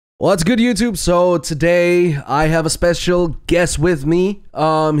What's good, YouTube? So today I have a special guest with me.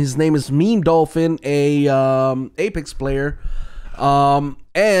 His name is Meme Dolphin, a Apex player,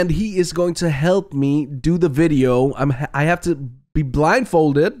 and he is going to help me do the video. I have to be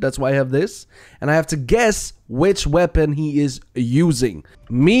blindfolded. That's why I have this, and I have to guess which weapon he is using.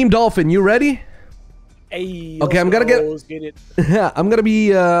 Meme Dolphin, you ready? Hey, okay, I'm gonna get it. I'm gonna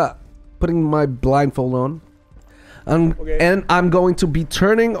be putting my blindfold on. Okay. And I'm going to be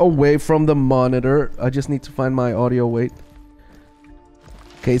turning away from the monitor. I just need to find my audio. Wait.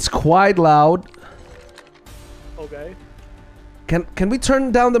 Okay, it's quite loud. Okay. Can we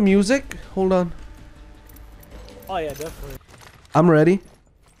turn down the music? Hold on. Oh yeah, definitely. I'm ready.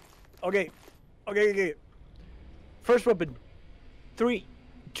 Okay. Okay. First weapon. 3,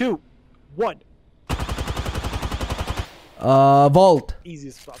 2, 1. Vault. Easy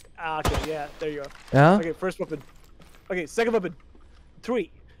as fuck. Okay, yeah, there you go. Yeah? Okay, first weapon. Okay, second weapon.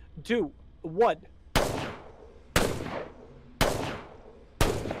 3, 2, 1.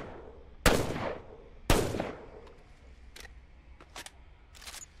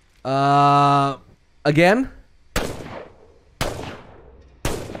 Again?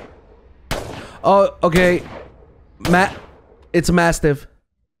 Oh, okay. It's a Mastiff.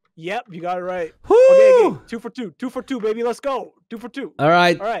 Yep, you got it right. Woo! Okay, 2 for 2. 2 for 2, baby. Let's go. 2 for 2. All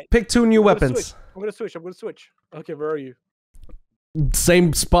right. All right. Pick two new weapons. I'm gonna switch. Okay, where are you?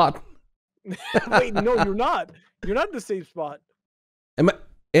 Same spot. Wait, no, you're not. You're not in the same spot. I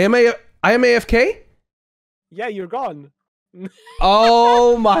am AFK? Yeah, you're gone.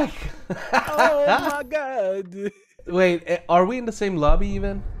 Oh my. Oh my god. Wait, are we in the same lobby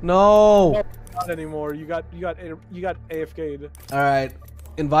even? No. No, not anymore. You got AFK'd. All right,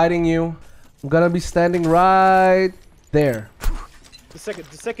 inviting you. I'm gonna be standing right there. The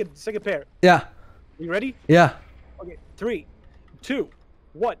second pair. Yeah. You ready? Yeah. Okay. 3, 2,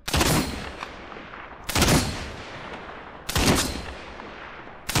 1.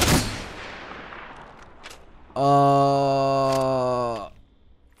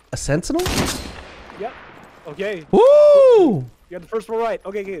 A sentinel? Yep. Okay. Woo! You got the first one right.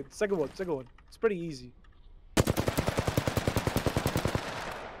 Okay. Second one. It's pretty easy.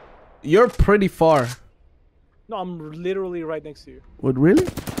 You're pretty far. No, I'm literally right next to you. What, really?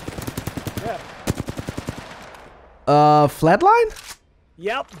 Yeah. Flatline?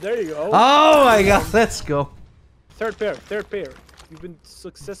 Yep. There you go. Oh my god, let's go. Third pair. You've been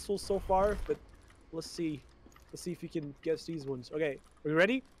successful so far, but let's see if you can guess these ones. Okay. Are you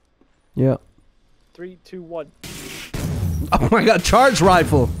ready? Yeah. 3, 2, 1. Oh my god, charge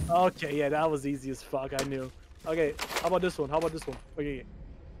rifle. Okay, yeah, that was easy as fuck. I knew. Okay, how about this one? Okay.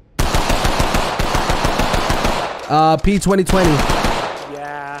 P2020.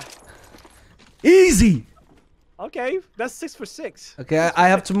 Yeah. Easy. Okay, that's 6 for 6. Okay, I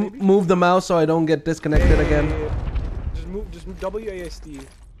have to move the mouse so I don't get disconnected again. Yeah. Just move WASD.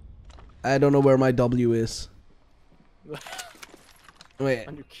 I don't know where my W is. Wait.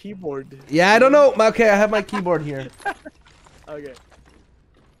 On your keyboard. Yeah, I don't know. Okay, I have my keyboard here. Okay.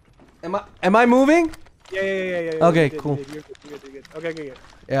 Am I moving? Yeah. Okay, You're cool. You're good. Okay.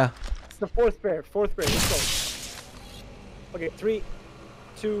 Yeah. It's the fourth pair. Let's go. Okay, 3,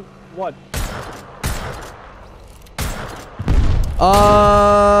 2, 1.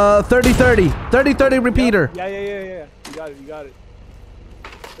 30-30 repeater. Yeah. You got it.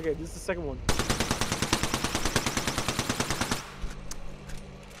 Okay, this is the second one.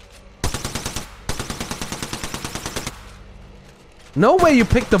 No way you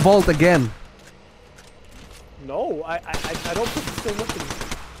picked the vault again. No, I don't put the same weapon.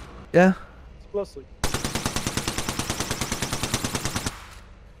 Yeah. Closely.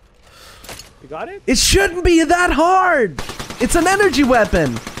 You got it? It shouldn't be that hard. It's an energy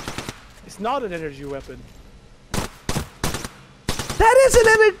weapon. It's not an energy weapon. That is an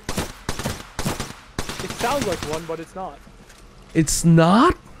energy. It sounds like one, but it's not. It's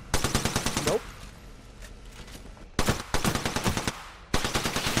not? Nope.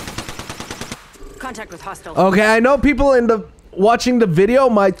 Contact with hostile. Okay, I know people in the watching the video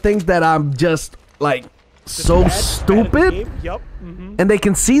might think that I'm just like so stupid. Yep. And they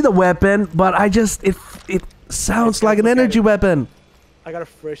can see the weapon, but I just it sounds like an energy weapon. I got a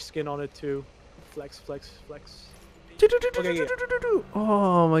fresh skin on it too. Flex.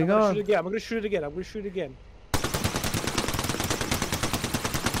 Oh my god. I'm gonna shoot it again.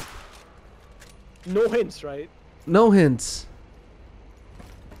 No hints, right? No hints.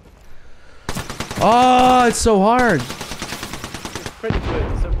 Oh, it's so hard. It's pretty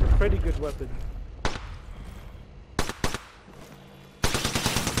good. It's a pretty good weapon.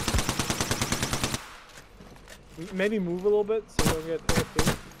 Maybe move a little bit so you don't get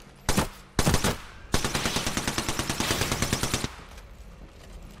AFK.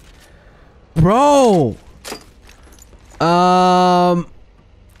 Bro.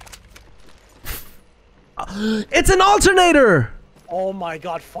 It's an alternator. Oh my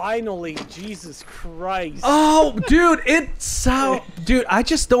god, finally. Jesus Christ. Oh, dude, dude, I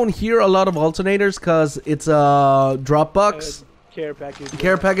just don't hear a lot of alternators because it's a Dropbox Care package.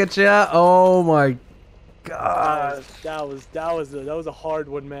 care package. Yeah. Oh my god. That was a hard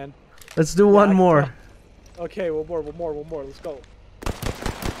one, man. Let's do one more. Okay, one more. Let's go.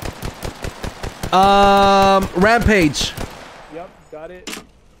 Rampage. Yep, got it.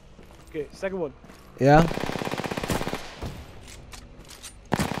 Okay, second one. Yeah.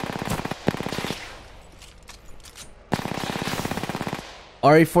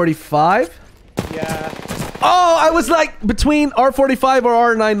 RE45? Yeah. Oh, I was like between R45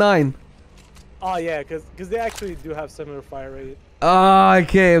 or R99. Oh yeah, cause they actually do have similar fire rate.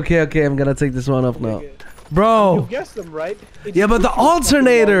 Okay. I'm gonna take this one off now. You Bro. guessed them, right? It's Yeah, but the fucking long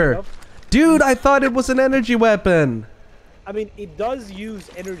alternator. enough. Dude, I thought it was an energy weapon. I mean, it does use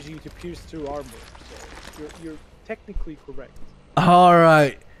energy to pierce through armor, so you're technically correct.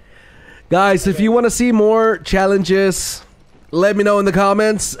 Alright. Guys, if you want to see more challenges, let me know in the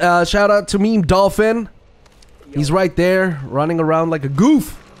comments. Shout out to Meme Dolphin. He's right there, running around like a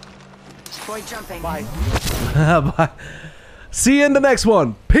goof. Boy jumping. Bye. Bye. See you in the next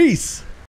one. Peace.